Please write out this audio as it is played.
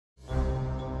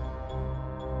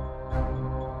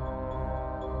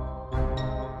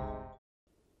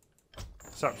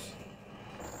subs.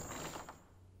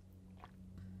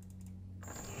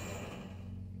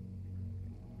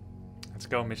 Let's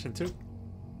go, mission 2.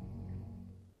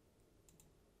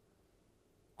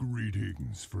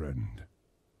 Greetings, friend.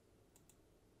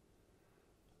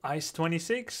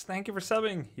 Ice26, thank you for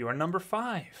subbing. You are number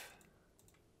 5.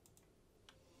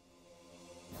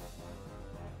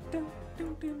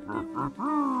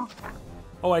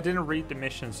 Oh, I didn't read the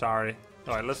mission, sorry.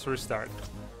 Alright, let's restart.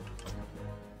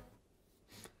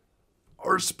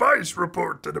 Our spies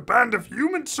report that a band of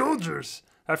human soldiers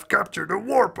have captured a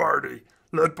war party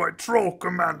led by Troll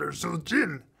Commander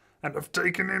Zuljin and have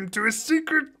taken him to a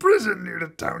secret prison near the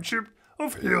township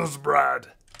of Hillsbrad.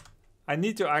 I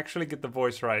need to actually get the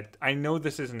voice right. I know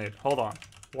this isn't it. Hold on.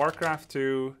 Warcraft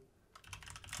 2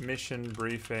 mission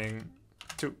briefing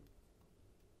 2.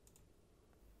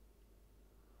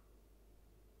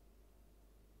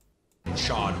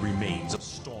 Charred remains of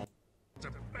storm. It's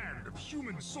a band of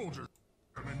human soldiers.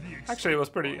 Actually, it was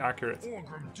pretty accurate.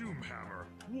 Orgrim Doomhammer,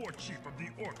 war chief of the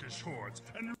Orcish hordes,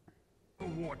 and the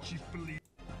war chief believes,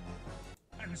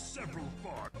 and several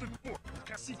far the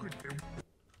secret.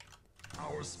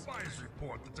 Our spies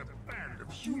report that a band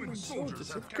of human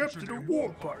soldiers have captured a war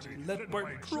party led by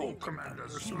Troll Commander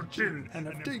Zuljin and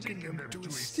have taken him to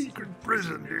a secret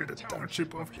prison near the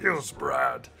township of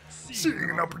Hillsbrad. Seeing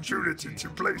an opportunity to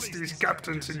place these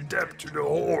captains in debt to the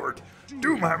Horde,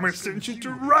 Doomhammer sent you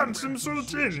to ransom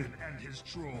Zuljin and his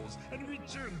trolls and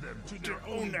return them to their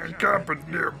own encampment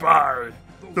nearby.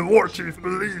 The war chief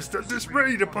believes that this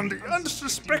raid upon the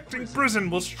unsuspecting prison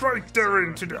will strike terror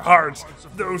into the hearts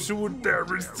of those who would dare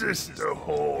resist the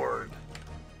Horde.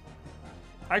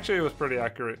 Actually, it was pretty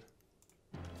accurate.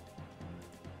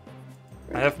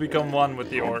 I have become one with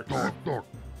the orcs.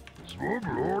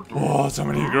 Oh, so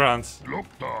many grunts.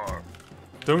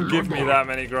 Don't give me that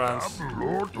many grunts.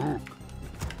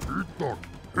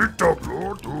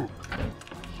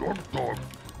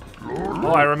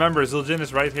 Oh, I remember. Zuljin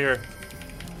is right here.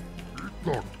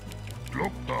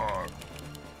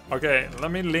 Okay,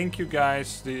 let me link you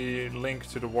guys the link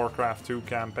to the Warcraft 2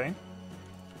 campaign.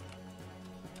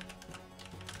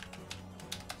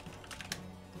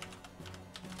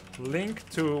 Link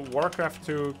to Warcraft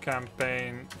 2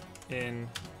 campaign in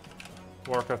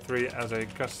Warcraft 3 as a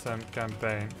custom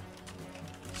campaign.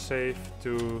 Save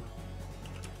to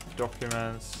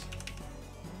documents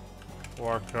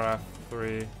Warcraft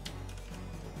 3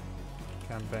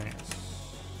 campaigns.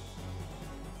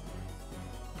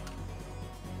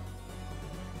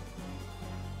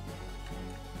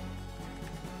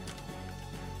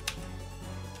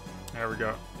 There we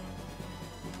go.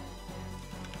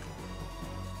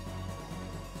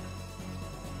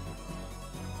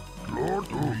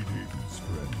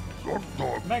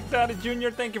 MacDaddy Jr.,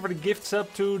 thank you for the gift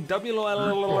sub to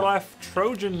WLF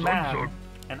Trojan Man.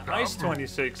 And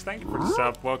Ice26, thank you for the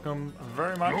sub. Welcome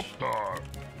very much.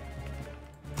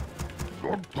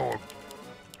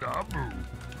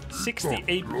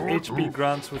 68 HP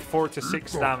grunts with 4 to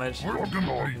 6 damage.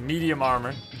 Medium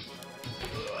armor.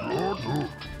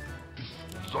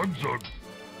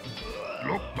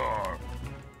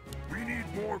 We need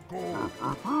more gold.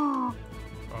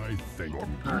 I think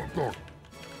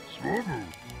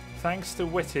Thanks to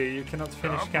Witty, you cannot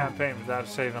finish campaign without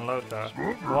save and load though.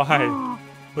 Why?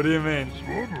 What do you mean?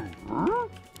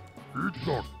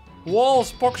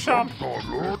 Walls, Poksham!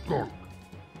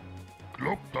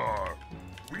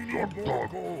 We need more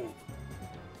gold.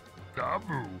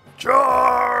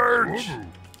 Charge!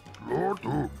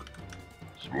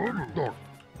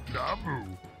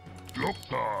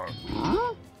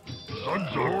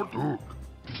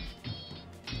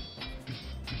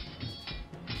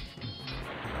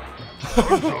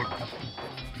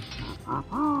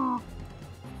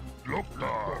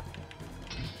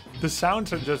 The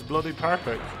sounds are just bloody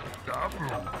perfect.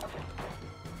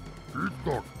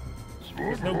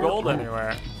 There's no gold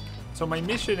anywhere. So my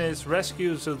mission is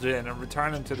rescue Zuljin and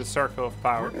return him to the Circle of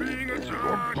Power.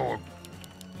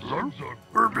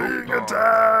 We're being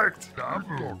attacked!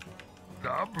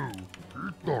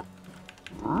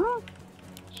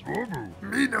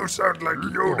 Me no sound like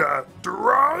Yoda, do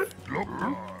I?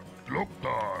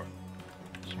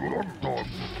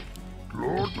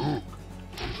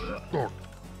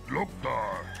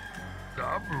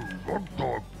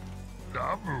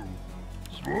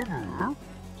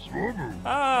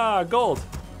 Ah, gold.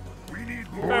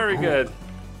 Very good.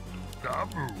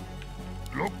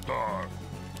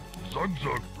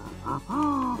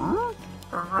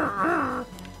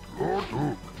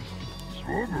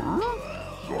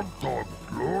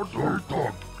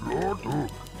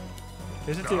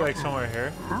 Isn't he like somewhere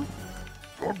here?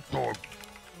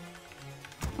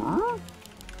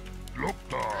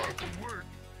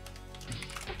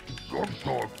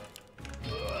 Zog-dog.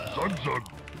 Zug-zug.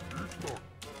 Eat-dog.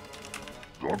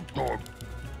 Zog-dog.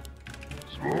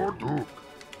 Slor-dog.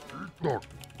 Eat-dog.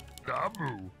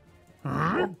 Dabu.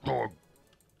 Zog-dog.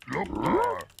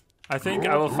 Lop-dar. I think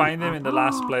I will find him in the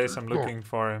last place I'm looking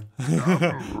for him.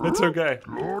 It's okay.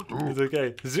 It's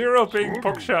okay. 0 ping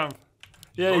Pogchamp.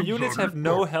 Yeah, units have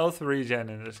no health regen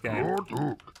in this game.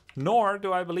 Nor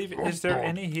do I believe is there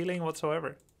any healing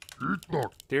whatsoever.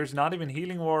 There's not even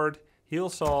healing ward, heal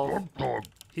solve,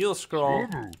 heal scroll.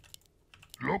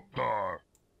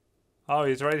 Oh,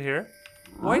 he's right here.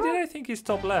 Why did I think he's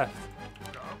top left?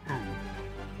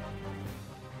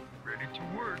 Ready to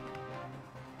work.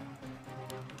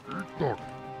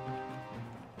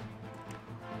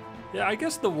 Yeah, I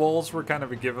guess the walls were kind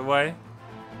of a giveaway.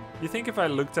 You think if I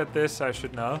looked at this, I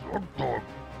should know?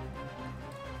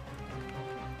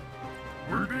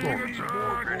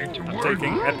 I'm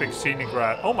taking epic scenic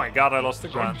route. Oh my god, I lost the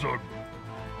ground.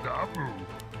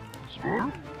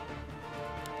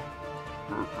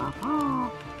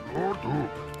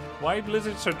 Why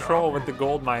Blizzard's so troll with the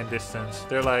gold mine distance?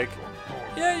 They're like,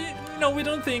 yeah, you know, we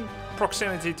don't think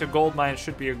proximity to gold mines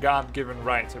should be a god-given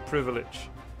right, a privilege.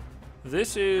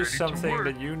 This is something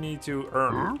that you need to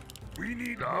earn. We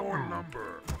need more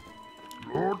lumber.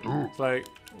 It's like,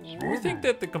 we think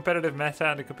that the competitive meta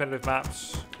and the competitive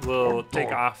maps will take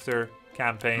after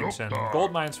campaigns and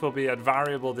gold mines will be at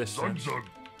variable distance.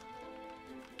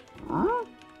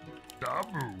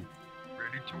 Dabu.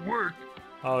 Ready to work.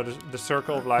 Oh, the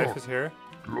circle of life is here.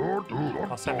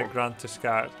 I'll send a grunt to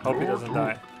scout. Hope he doesn't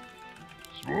die.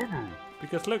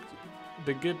 Because look,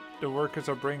 the workers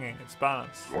are bringing. It's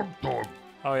balanced.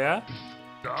 Oh yeah?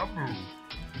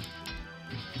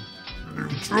 New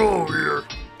troll here.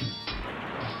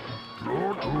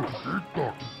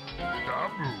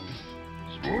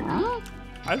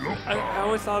 I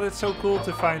always thought it's so cool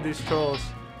to find these trolls.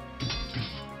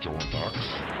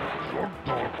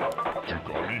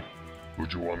 Chugami,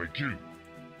 who'd you want to kill?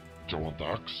 Do you want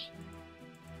axe?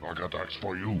 I got axe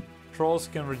for you. Trolls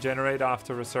can regenerate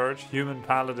after research. Human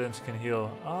paladins can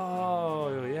heal.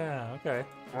 Oh, yeah, okay.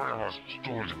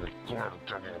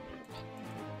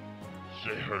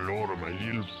 Say hello to my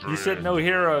little friend. You said no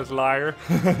heroes, liar.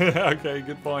 Okay,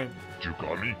 good point.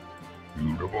 Chugami,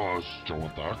 you the boss. Do you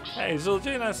want axe? Hey,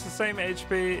 Zul'jin has the same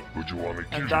HP Would you want to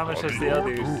kill and damage as the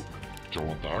others. Do you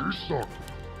want axe?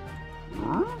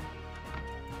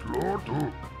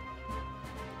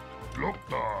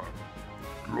 Loptar.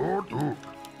 Glordhook.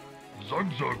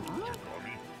 Zug-zug.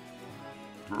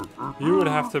 You would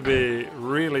have to be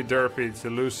really derpy to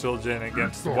lose Zul'jin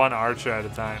against one archer at a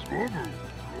time.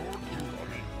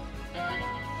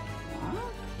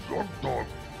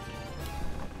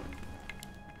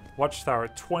 Watchtower,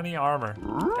 20 armor.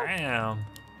 Damn.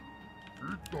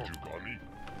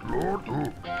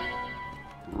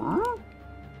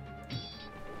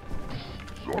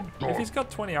 If he's got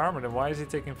 20 armor, then why is he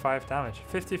taking 5 damage?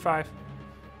 55.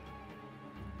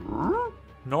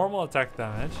 Normal attack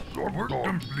damage.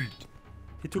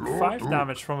 He took 5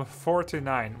 damage from a 4 to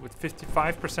 9 with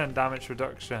 55% damage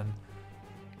reduction.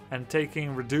 And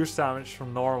taking reduced damage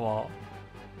from normal.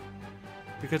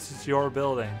 Because it's your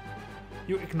building.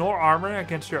 You ignore armor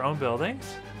against your own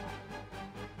buildings?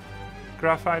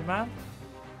 Graphite man?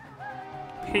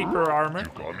 Paper armor?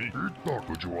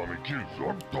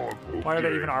 Why are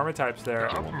there even armor types there?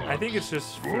 I think it's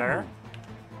just flare.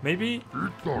 Maybe,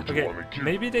 okay,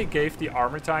 maybe they gave the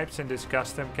armor types in this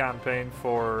custom campaign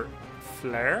for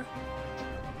flare.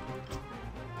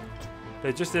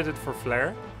 They just did it for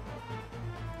flare.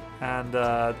 And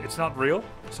it's not real.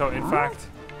 So in fact,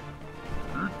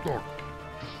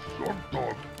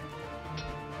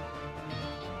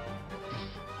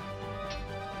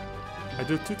 I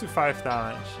do 2 to 5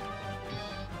 damage.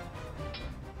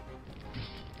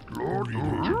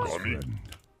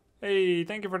 Hey,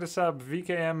 thank you for the sub,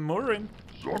 VKM Murin.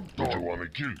 Would you want to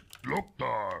kill?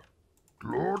 Loptar.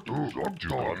 Glordhook. Would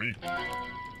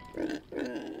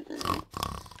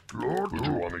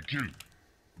you want to kill?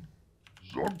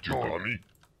 Zog-Jugami.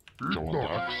 Do you want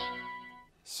axe?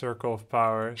 Circle of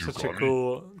Power, such a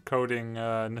cool coding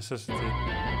necessity.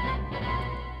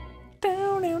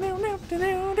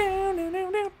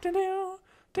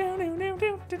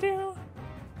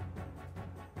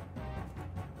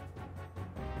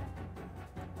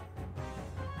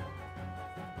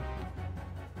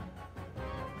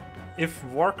 If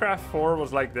Warcraft 4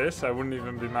 was like this, I wouldn't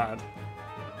even be mad.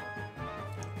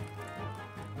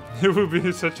 It would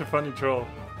be such a funny troll.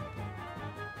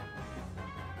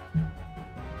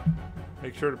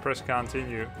 Make sure to press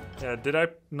continue. Yeah, did I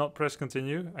not press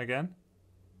continue again?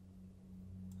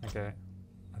 Okay.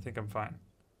 I think I'm fine.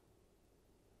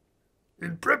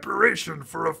 In preparation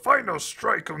for a final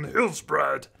strike on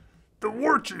Hillsbrad, the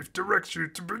war chief directs you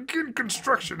to begin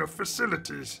construction of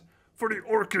facilities for the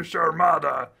Orcish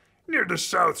Armada near the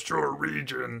South Shore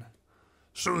region.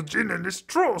 Suljin and his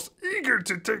trolls, eager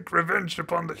to take revenge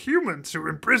upon the humans who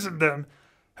imprisoned them,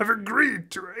 have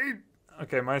agreed to aid.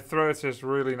 Okay, my throat is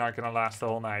really not gonna last the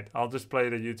whole night. I'll just play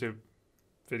the YouTube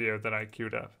video that I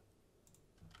queued up.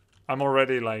 I'm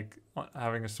already like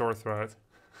having a sore throat.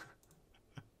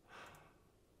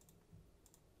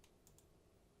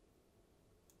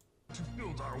 To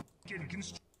build our wicked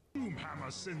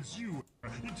Doomhammer sends you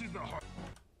into the heart.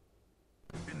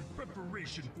 In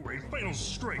preparation for a final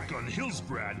strike on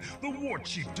Hillsbrad, the War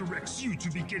Chief directs you to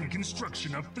begin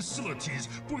construction of facilities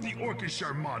for the Orcish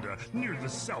Armada near the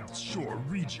South Shore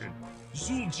region.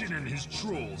 Suljin and his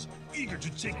trolls, eager to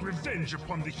take revenge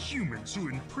upon the humans who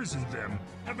imprisoned them,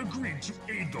 have agreed to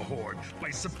aid the Horde by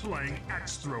supplying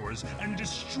axe throwers and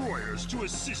destroyers to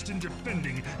assist in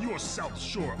defending your South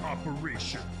Shore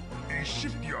operation. A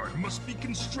shipyard must be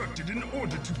constructed in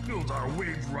order to build our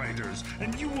wave riders,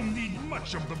 and you will need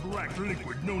much of the black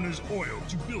liquid known as oil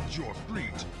to build your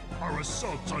fleet. Our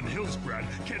assault on Hillsbrad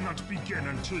cannot begin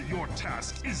until your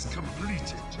task is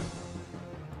completed.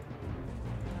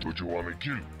 Who do you want to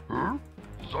kill? Huh?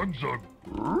 Zug Zug.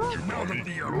 Now that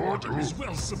the Armada is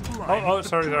well supplied, Oh, with the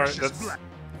sorry, precious that's... black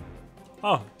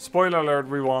Oh, spoiler alert,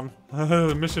 we won.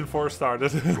 Mission 4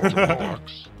 started.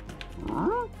 Box.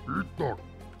 Eat dog.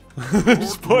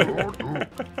 Spoiler.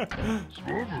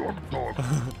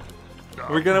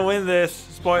 We're gonna win this.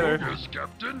 Spoiler. Yes,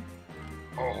 Captain.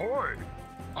 Ahoy!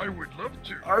 I would love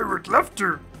to. I would love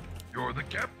to. You're the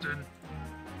captain.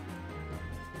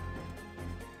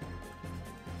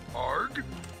 Arg.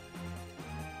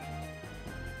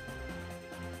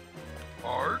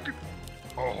 Arg.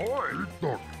 Ahoy!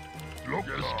 Look,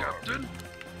 yes, Captain.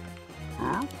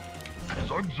 Huh?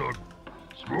 Zug Zug.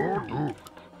 Slow.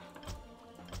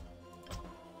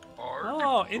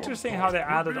 Oh, interesting how they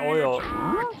added oil.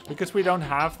 Because we don't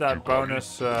have that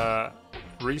bonus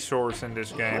resource in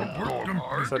this game.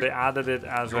 So they added it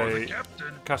as a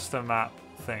custom map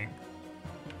thing.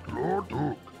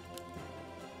 Lorduk.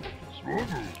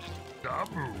 Swobu.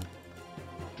 Dabu.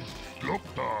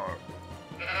 Gloktar.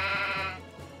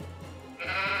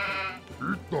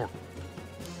 Itok.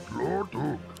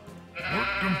 Lorduk. Work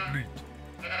complete.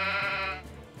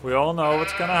 We all know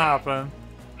what's gonna happen.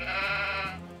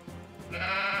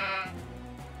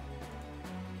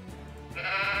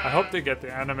 I hope they get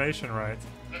the animation right.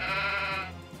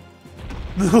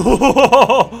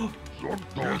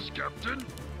 Yes, Captain.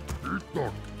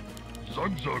 Itok.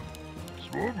 Zug Zug.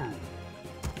 Swobu.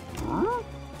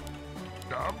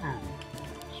 Dabu.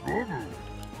 Swobu.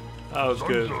 That was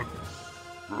good.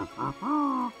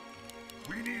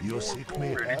 We need You more sick, coal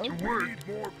mate? ready to work.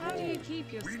 How do you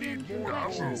keep your We skin need more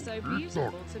complexion coal. so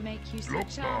beautiful to make you so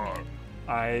charming?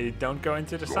 I don't go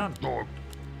into the sun. Dog.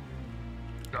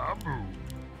 Dabu.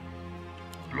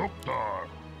 Gloktar.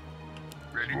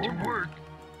 Ready to work.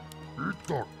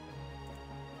 Itok.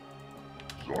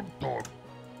 Zogdog.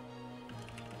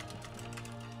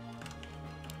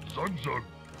 Zug Zug.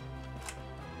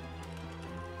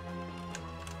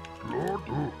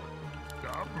 Lorduk.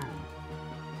 Dabu.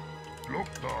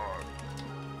 Gloktar.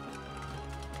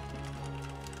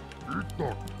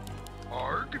 Itok.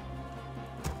 Arg.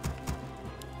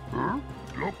 Huh?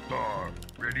 Gloktar.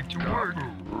 Ready to work.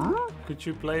 Could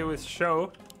you play with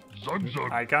show? Zug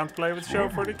Zug. I can't play with show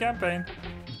for the campaign.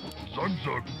 Zug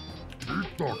Zug.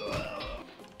 Itok.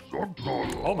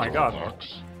 Zogdog. Oh my god.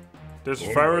 This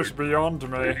virus beyond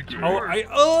me.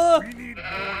 Oh, We need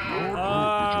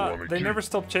more they never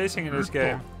stop chasing in this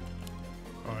game.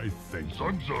 I think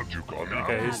Zug Zug. You got it.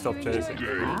 Okay, he stopped chasing.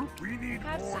 We need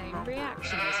Had more same numbers.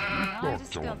 reaction as when I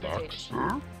discovered it.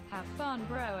 Huh? Have fun,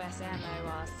 bro,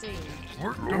 SMORC.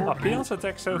 Work Oh, Peons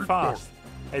attack so fast.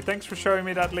 Hey, thanks for showing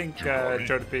me that link,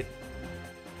 Jodepy.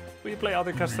 Will you play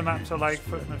other custom maps like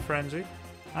Footman Frenzy?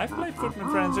 I've played Footman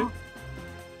Frenzy.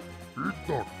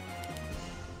 Itok.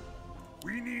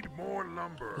 We need more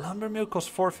lumber. Lumber mill costs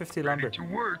 450 lumber. To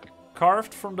work.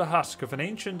 Carved from the husk of an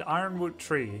ancient ironwood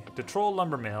tree, the Troll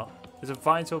Lumber Mill is a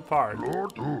vital part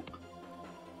Lorduk.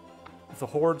 of the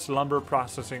Horde's lumber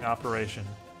processing operation.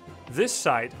 This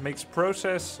site makes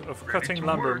process of cutting to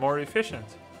lumber work. more efficient.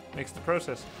 Makes the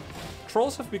process.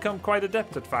 Trolls have become quite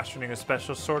adept at fashioning a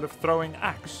special sort of throwing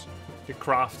axe. The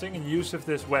crafting and use of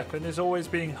this weapon is always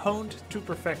being honed to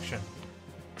perfection.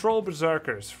 Troll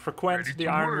berserkers frequent Ready the to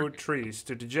ironwood work. trees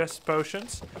to digest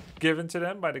potions given to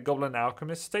them by the goblin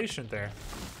alchemists stationed there.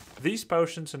 These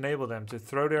potions enable them to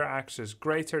throw their axes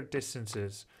greater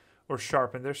distances, or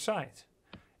sharpen their sight.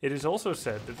 It is also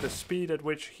said that the speed at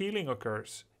which healing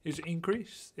occurs is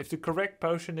increased if the correct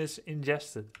potion is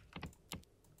ingested.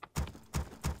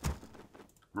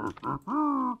 Who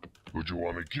do you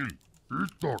want to kill?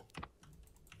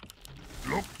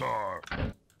 Look there.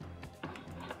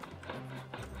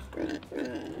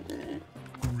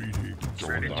 Greetings.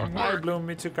 Ready to Hi, Bloom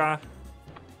Mitsuka.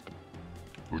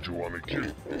 Who do you want to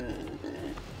kill?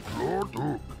 Lord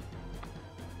Hook.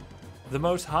 The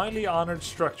most highly honored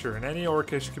structure in any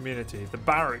Orcish community, the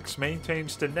barracks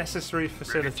maintains the necessary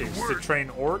facilities to train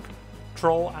Orc,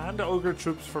 Troll and Ogre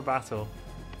troops for battle.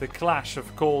 The clash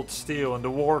of cold steel and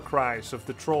the war cries of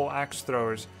the Troll axe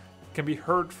throwers can be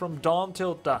heard from dawn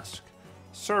till dusk,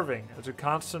 serving as a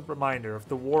constant reminder of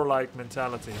the warlike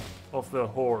mentality of the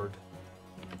Horde.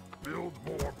 Build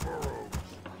more burrows.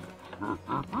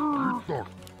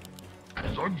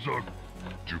 Zug.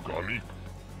 Jugani.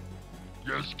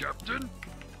 Yes, Captain.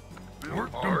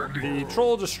 The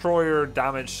Troll Destroyer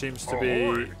damage seems to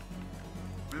be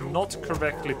not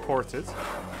correctly ported.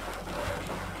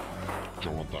 Do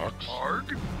you want the axe?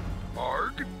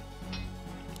 Arg.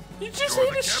 You just You're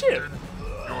hit the a ship! captain.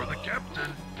 You're the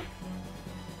captain.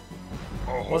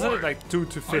 Wasn't it Ahoy. like 2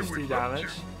 to 50 would love damage?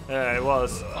 Yeah, it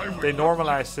was. I would They love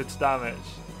normalized its damage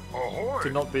Ahoy. to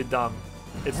not be dumb.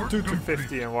 It's We're 2 to complete.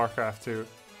 50 in Warcraft 2.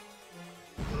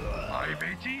 Aye,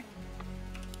 matey.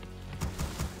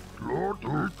 Lord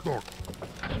Hook.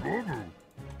 Swobu.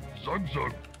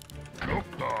 Zug. Look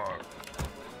there.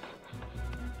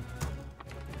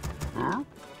 Huh?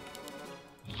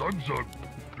 Zug.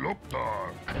 Look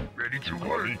there. Ready to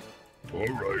work. All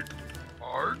right.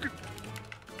 Arg.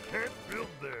 Can't build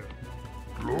there.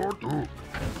 Lord Hook.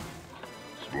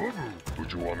 Swobu. Who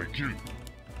do you want to kill?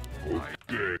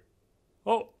 Okay.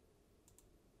 Oh!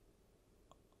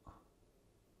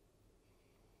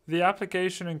 The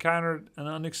application encountered an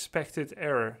unexpected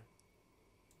error.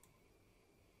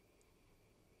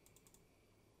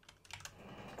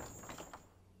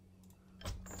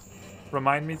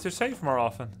 Remind me to save more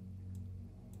often.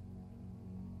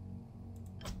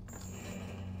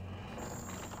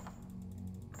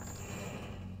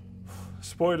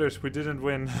 Spoilers, we didn't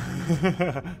win.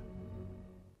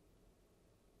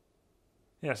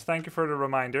 Yes, thank you for the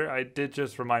reminder. I did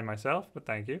just remind myself, but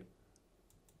thank you.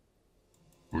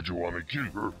 Who do you want to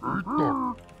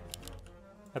kill?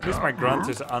 At least my grunt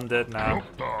is undead now.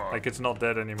 Like it's not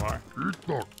dead anymore.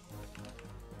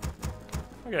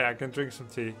 Okay, I can drink some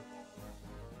tea.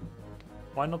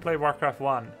 Why not play Warcraft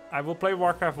 1? I will play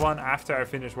Warcraft 1 after I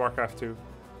finish Warcraft 2.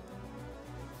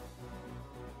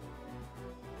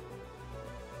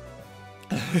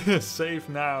 Save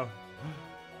now.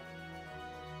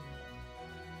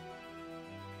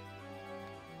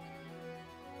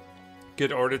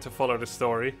 Good order to follow the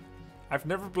story. I've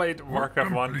never played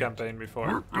Warcraft 1 campaign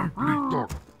before.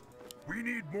 We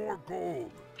need more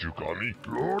gold. Jugani.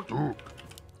 Lord Hook.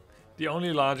 The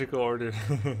only logical order.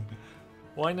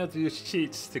 Why not use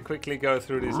cheats to quickly go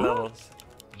through these levels?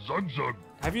 Zug.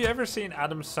 Have you ever seen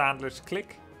Adam Sandler's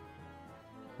Click?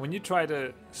 When you try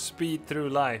to speed through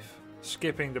life,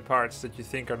 skipping the parts that you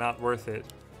think are not worth it,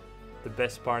 the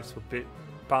best parts will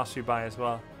pass you by as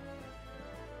well.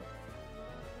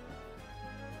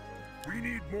 We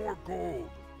need more gold.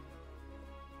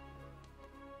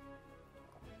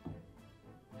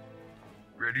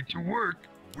 Ready to work.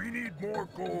 We need more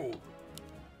gold.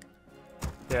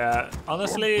 Yeah,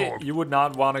 honestly, you would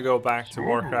not want to go back to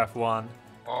Warcraft 1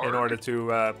 in order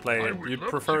to play it. You'd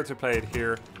prefer to play it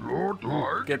here. Lord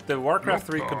Hook. Get the Warcraft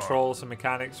 3 controls and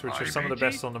mechanics, which are some of the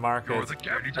best on the market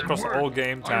across all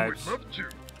game types. I would love to.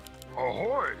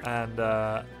 Ahoy. And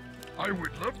I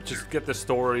would love to. just get the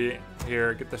story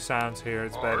here, get the sounds here,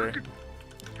 it's better. Arg.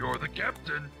 You're the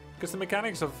captain. Because the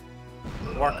mechanics of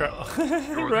Warcraft...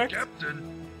 You're Correct. the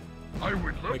captain. I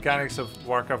would love Mechanics of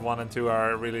Warcraft 1 and 2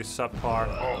 are really subpar.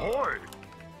 Ahoy.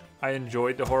 I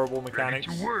enjoyed the horrible Ready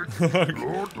mechanics. to work.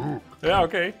 Lord Hook. Yeah,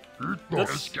 okay.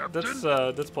 Yes, captain.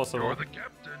 That's possible. You're the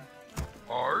captain.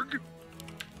 Arg.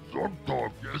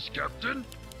 Zog. Yes, captain.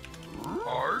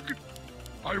 Arg.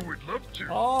 I would love to.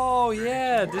 Oh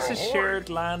yeah, this is Ahoy. shared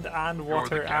land and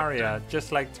water captain. area,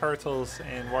 just like turtles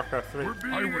in Warcraft 3.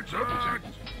 I would love to.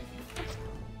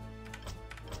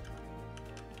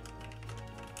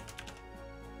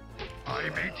 Aye,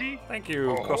 matey. Thank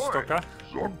you, Ahoy. Kostoka.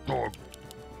 Zog.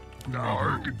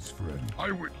 Arg. Greetings, friend.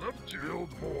 I would love to build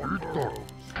more burrows.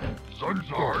 Zug.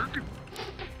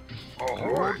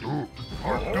 Ahoy.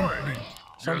 Ahoy.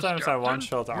 Sometimes Yes, I Captain.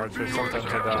 one-shot archers, sometimes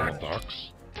I don't.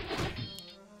 Ducks.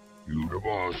 You the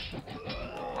boss.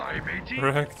 Aye, matey.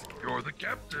 Correct. You're the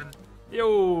captain.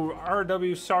 Yo,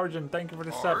 RW Sergeant, thank you for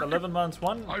the sub. 11 months,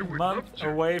 1 I would month love to.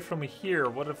 away from here.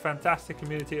 What a fantastic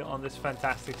community on this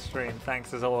fantastic stream.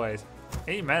 Thanks as always.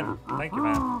 Amen. Thank you,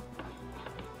 man.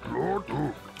 Lord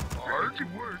Hook. Arg.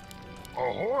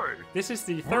 Ahoy. This is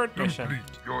the third mission.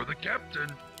 Complete. You're the captain.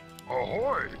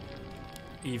 Ahoy.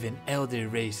 Even elder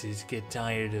races get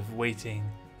tired of waiting.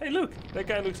 Hey, look, that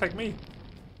guy looks like me.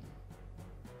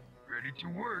 Ready to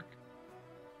work.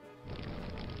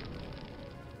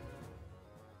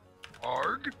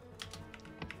 Arg.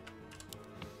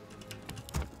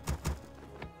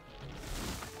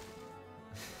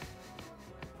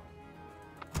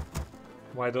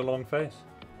 Why the long face?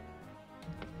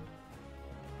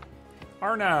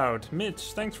 Arnoud,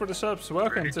 Mitch, thanks for the subs.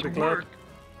 Welcome Ready to the to club. work.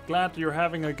 Glad you're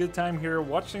having a good time here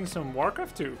watching some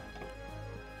Warcraft 2.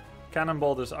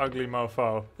 Cannonball this ugly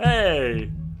mofo.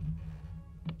 Hey!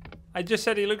 I just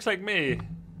said he looks like me.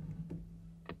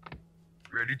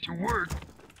 Ready to work.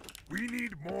 We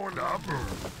need more lumber.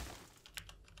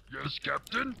 Yes,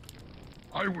 Captain.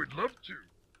 I would love to.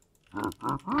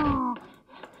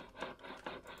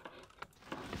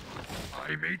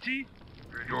 Hi, matey.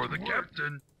 You're the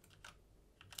captain.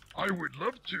 I would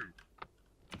love to.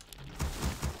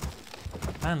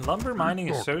 Man, lumber mining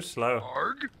is so slow.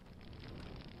 Arg.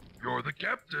 You're the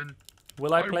captain.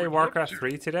 Will I I play would love Warcraft to.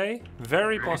 3 today?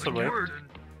 Very You're the possibly. captain.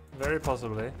 Very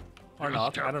possibly. Or Yes,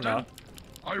 not, I don't know. Captain.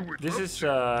 I would This love is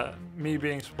to. me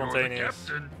being You're the spontaneous.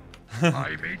 captain.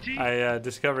 Hi, matey. I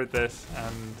discovered this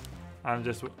and I'm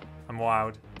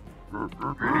wowed.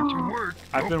 Ready to work.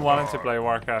 I've been wanting to play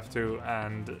Warcraft 2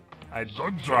 and I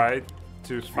tried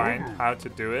to find how to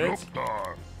do it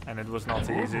Looktar. and it was not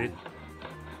easy.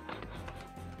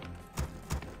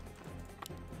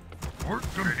 Work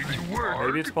ready to work.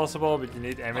 Maybe it's possible, but you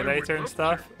need emulator and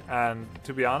stuff. And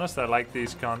to be honest, I like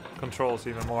these controls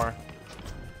even more.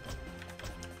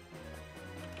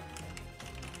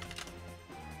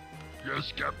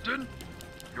 Yes, Captain.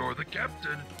 You're the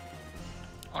captain.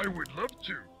 I would love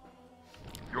to.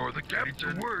 You're the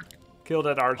captain. Work. Kill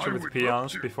that archer I with would peons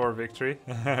love to. before victory.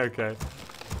 Okay.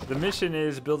 The mission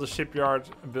is build a shipyard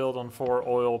built on 4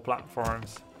 oil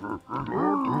platforms.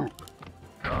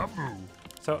 Kamu.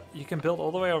 So you can build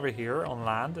all the way over here on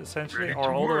land, essentially, Ready or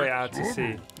to all the way work. out to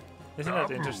sea. Isn't that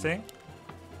Kamu. interesting?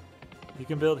 You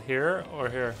can build here or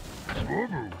here.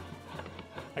 Swobu.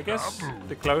 I guess Kamu.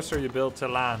 the closer you build to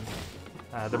land,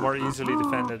 the more easily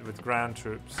defended with ground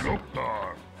troops.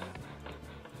 Looktar.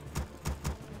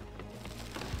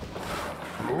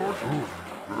 Lord Hook.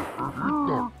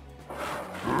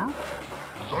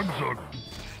 Zug.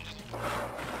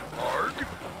 Arg.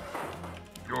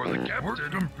 You're the captain.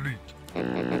 Work complete.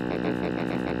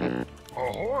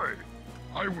 Ahoy.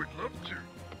 I would love to.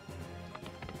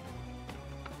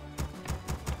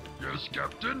 Yes,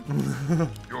 Captain.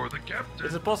 You're the captain.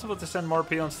 Is it possible to send more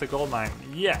peons to gold mine?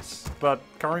 Yes, but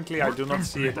currently I do not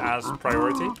see it as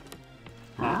priority.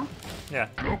 Yeah,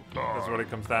 that's what it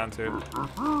comes down to.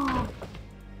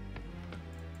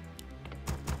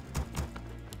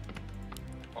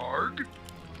 Arg.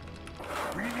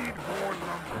 We need more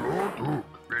lumber. Lord Hook.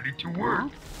 Ready to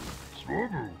work.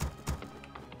 Swobu.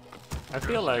 I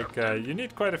feel like you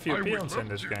need quite a few I would peons in love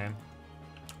this to. game.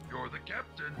 You're the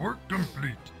captain. Work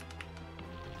complete.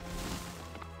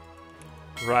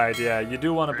 Right, yeah, you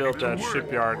do want to build Ready that to work.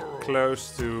 shipyard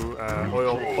close to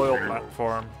oil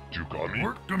platform, You got me?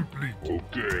 Work complete.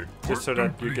 Okay. just so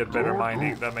that you get better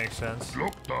mining. That makes sense.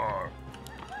 Looktar.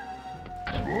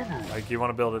 Swobu. Like you want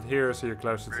to build it here so you're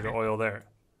closer to the oil there.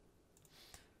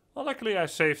 Well, luckily I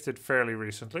saved it fairly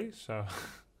recently, so...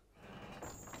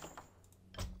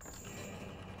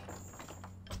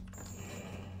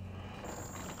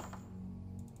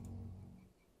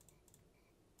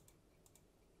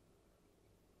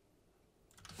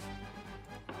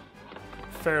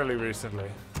 fairly recently.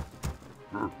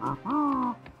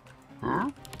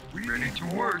 We ready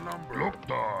to work.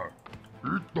 Looktar.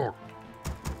 Look.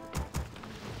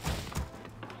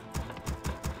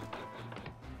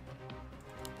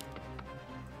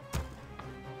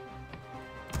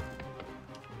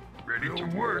 Ready to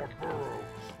work.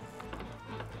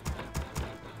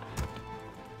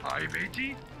 Hi,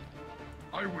 matey.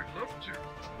 I would love to.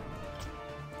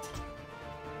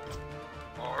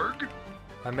 Arg.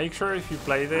 And make sure if you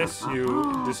play this,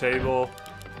 you disable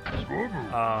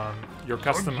Swobu. your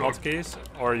custom hotkeys,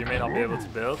 or you may not be able to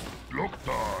build.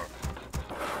 Looktar.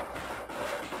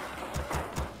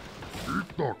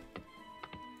 Look.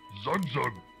 Zug.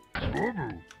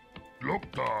 Swobu.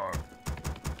 Looktar.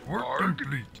 Work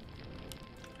complete.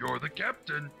 You're the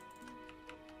captain.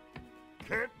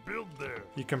 Can't build there.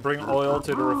 You can bring oil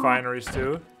to the refineries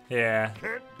too. Yeah.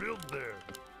 Can't build there.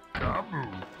 Kamu.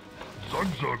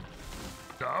 Zug Zug.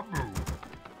 Taboo.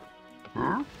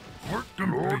 Huh? Work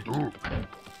complete.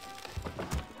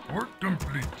 Work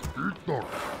complete.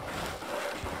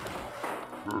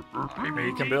 Maybe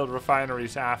you can build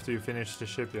refineries after you finish the I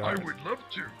shipyard. would love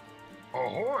to.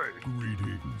 Ahoy!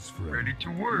 Greetings, friend. Ready to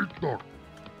work.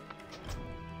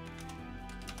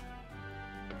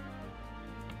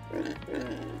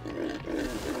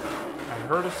 I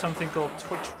heard of something called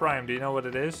Twitch Prime. Do you know what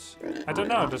it is? I don't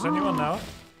know. Does anyone know?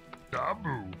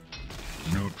 Taboo.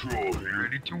 Neutral here.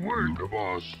 Ready to work. You the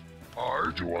boss.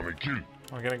 What you want me to kill?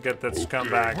 We're gonna get that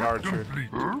scumbag Work archer.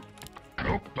 complete.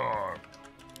 Loktar.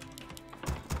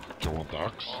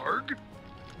 Dax. Arg.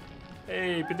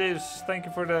 Hey, Pedis, thank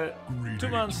you for the 2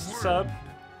 months sub.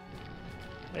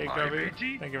 Hey, Grubby.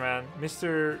 matey. Thank you, man.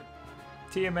 Mr.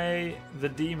 TMA, the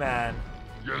D-Man.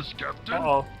 Yes, Captain.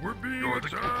 Uh-oh. We're being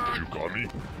attacked. You got me.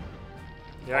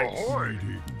 Yikes. Ahoy.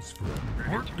 Greetings,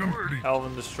 friend. Work complete.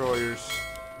 Elven destroyers.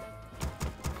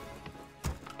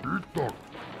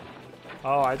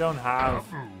 Oh, I don't have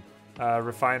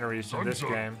refineries in this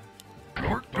game.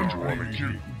 Work complete.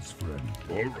 Greetings, friend.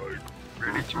 Alright.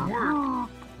 Ready to work.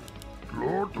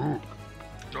 Lord Hook.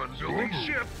 Done building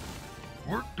ship.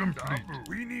 Work complete.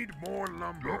 We need more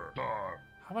lumber.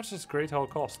 How much does Great Hall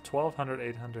cost? 1,200,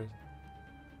 800.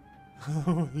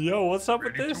 Yo, what's up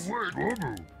with Ready this? to work.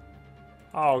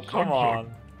 Oh, come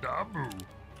on. Dabu.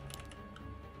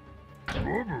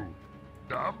 Swobu.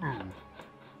 Dabu.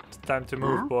 It's time to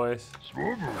move, boys.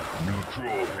 Swobu.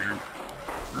 Neutral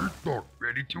here.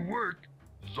 Ready to work.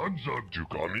 Zug Zug. You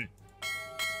got me.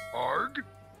 Arg.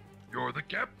 You're the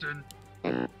captain.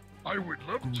 I would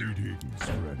love to. Greetings,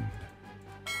 friend.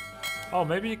 Oh,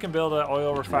 maybe you can build an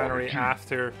oil refinery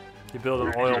after you build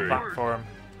an oil platform.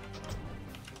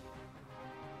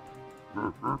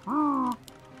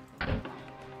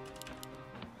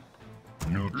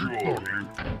 Neutral here.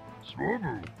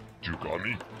 Swobu. You got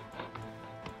me.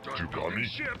 You got me.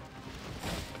 Ship.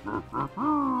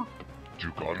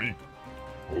 You got me.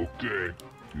 Okay.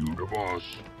 You the boss.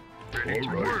 Ready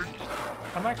to work.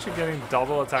 I'm actually getting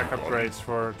double attack upgrades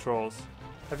for trolls.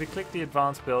 Have you clicked the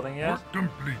advanced building yet? Work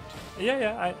complete.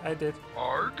 Yeah, I did.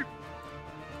 Arg.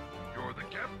 You're the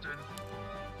captain.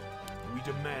 We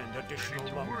demand additional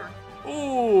Ready to lumber. work. I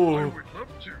Ooh! would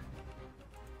love to.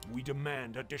 We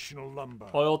demand additional lumber.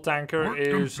 Oil tanker Work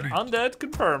is complete. undead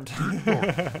confirmed.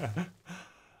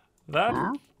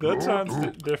 that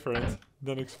sounds different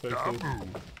than expected. Taboo.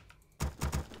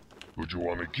 Would you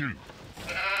want to kill?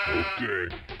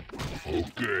 Okay.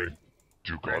 Okay.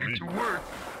 You got me. To work.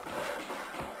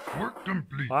 Work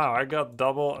complete. Wow, I got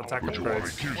double attack Would you want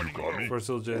to upgrades kill? You got me. for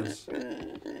Zul'jins.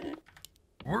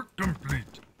 Work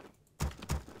complete.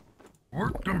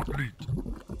 Work complete.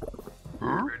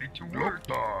 Ready to work.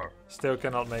 Still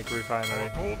cannot make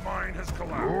refinery. Gold mine has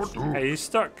collapsed. Hey, he's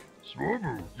stuck.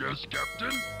 Swobu. Yes,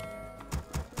 Captain.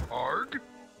 Arg.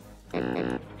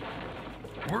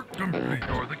 Work complete.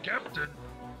 You're the captain.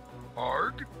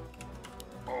 Arg.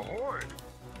 Ahoy.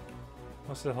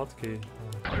 What's the hotkey?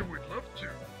 I would love to.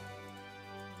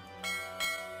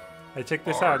 Hey, check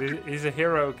this out. He's a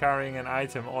hero carrying an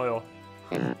item, oil.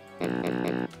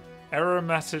 Error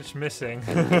message missing.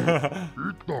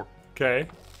 Okay.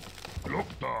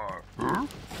 Loktar. Huh?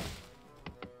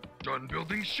 Done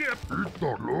building ship.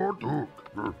 Lord Hook.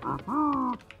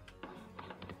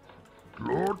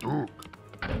 Lord Hook.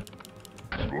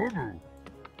 Swobu.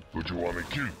 Would you want to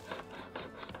kill?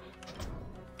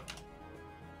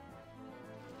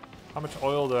 How much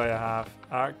oil do I have?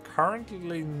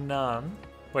 Currently none.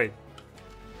 Wait.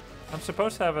 I'm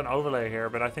supposed to have an overlay here,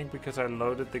 but I think because I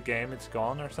loaded the game, it's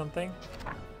gone or something.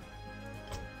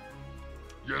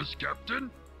 Yes, Captain.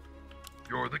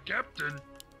 You're the captain.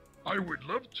 I would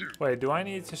love to. Wait, do I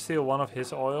need to steal one of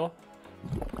his oil?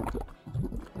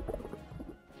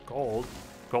 Gold?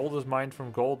 Gold is mined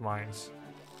from gold mines.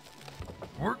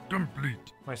 Work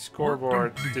complete. My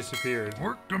scoreboard complete. disappeared.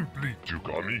 Work complete. You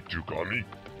got me. You got me.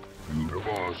 You the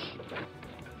boss.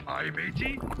 Aye,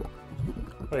 matey.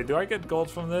 Wait, do I get gold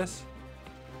from this?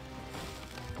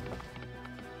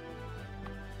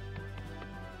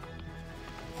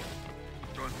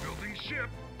 Done building ship.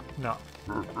 No.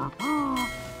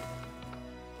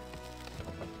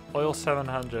 Oil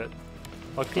 700.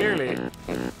 Well, clearly.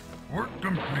 Work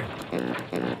complete.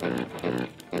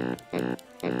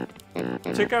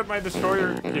 Check out my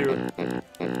destroyer queue.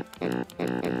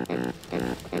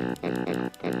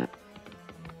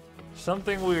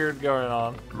 Something weird going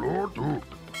on. Lord Hook.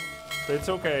 It's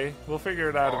okay. We'll figure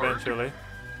it out eventually.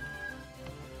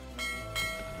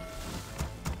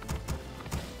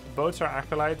 boats are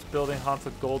acolytes building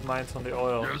haunted gold mines on the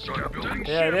oil. Yes, Captain.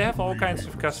 Yeah, they have all kinds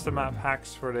of custom map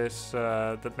hacks for this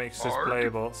that makes this Arg.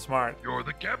 playable. Smart. You're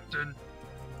the captain.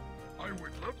 I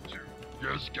would love to.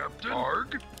 Yes, Captain.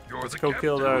 Arg. You're Let's the go captain.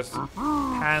 kill those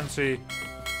fancy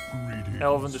Greetings.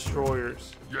 elven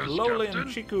destroyers. Yes, Lolin, Captain.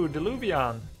 Chiku,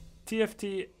 Deluvian,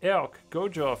 TFT, Elk,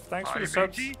 Gojov. Thanks for Aye, the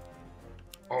subs. matey.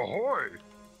 Ahoy.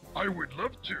 I would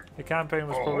love to. The campaign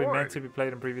was probably Ahoy. meant to be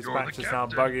played in previous You're the patches, now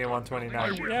captain. buggy in I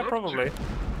 129. would Yeah, love probably. to.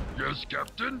 Yes,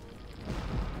 Captain.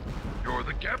 You're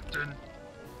the captain.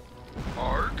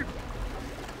 Arg.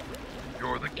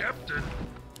 You're the captain.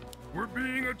 We're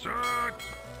being attacked.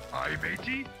 Aye,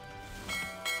 matey.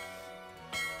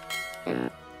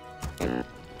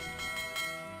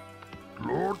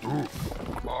 Lord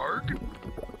Hook. Arg.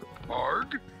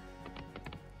 Arg.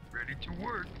 Ready to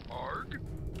work. Arg.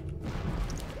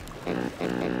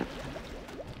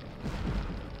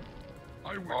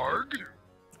 I would Arg.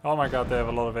 Oh my god, they have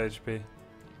a lot of HP.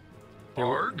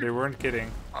 Arg. They weren't kidding.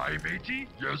 Aye, matey.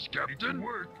 Yes, Captain.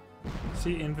 Work.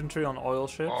 See inventory on oil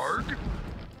ships? Arg.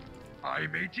 Aye,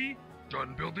 matey.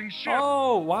 Done building ship.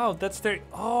 Oh, wow, that's their...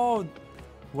 Oh,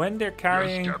 when they're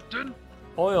carrying Yes, Captain.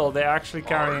 oil, they're actually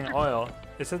carrying Arg. oil.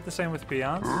 Is it the same with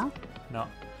peons? No.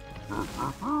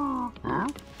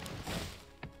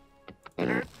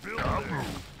 Dabu.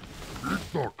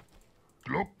 Itok.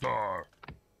 Gloktar.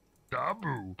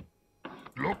 Dabu.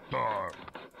 Gloktar.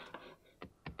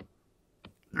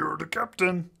 You're the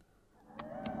captain.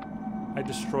 I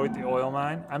destroyed the oil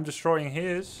mine. I'm destroying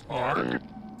his. Yeah. Arg.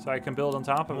 So I can build on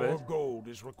top of it. More gold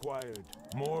is required.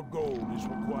 More gold is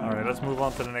required. Alright, let's move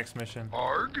on to the next mission.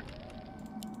 Arg.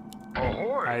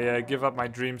 Ahoy. I give up my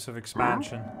dreams of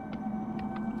expansion.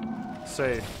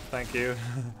 Save, thank you.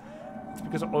 It's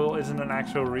because oil isn't an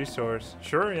actual resource.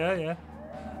 Sure, yeah.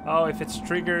 Oh, if it's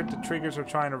triggered, the triggers are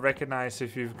trying to recognize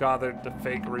if you've gathered the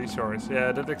fake resource.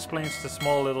 Yeah, that explains the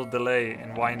small little delay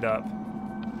in wind up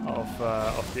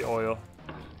of the oil.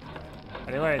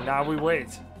 Anyway, now we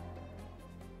wait.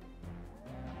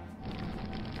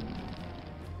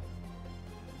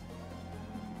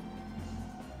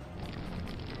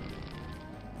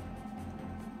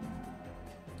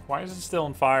 Why is it still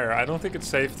on fire? I don't think it's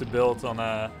safe to build on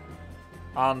a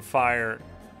on fire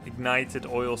ignited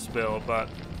oil spill, but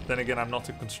then again, I'm not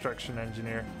a construction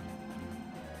engineer.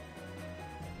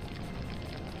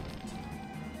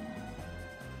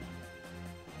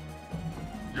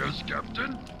 Yes,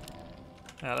 Captain.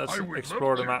 Yeah, let's I would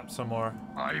explore love the to. map some more.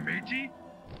 Aye, matey.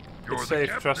 You're It's the safe,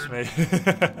 captain. trust me.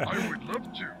 I would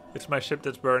love to. It's my ship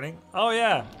that's burning. Oh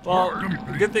yeah, well,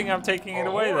 Arg. good thing I'm taking it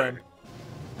away Ahoy. then.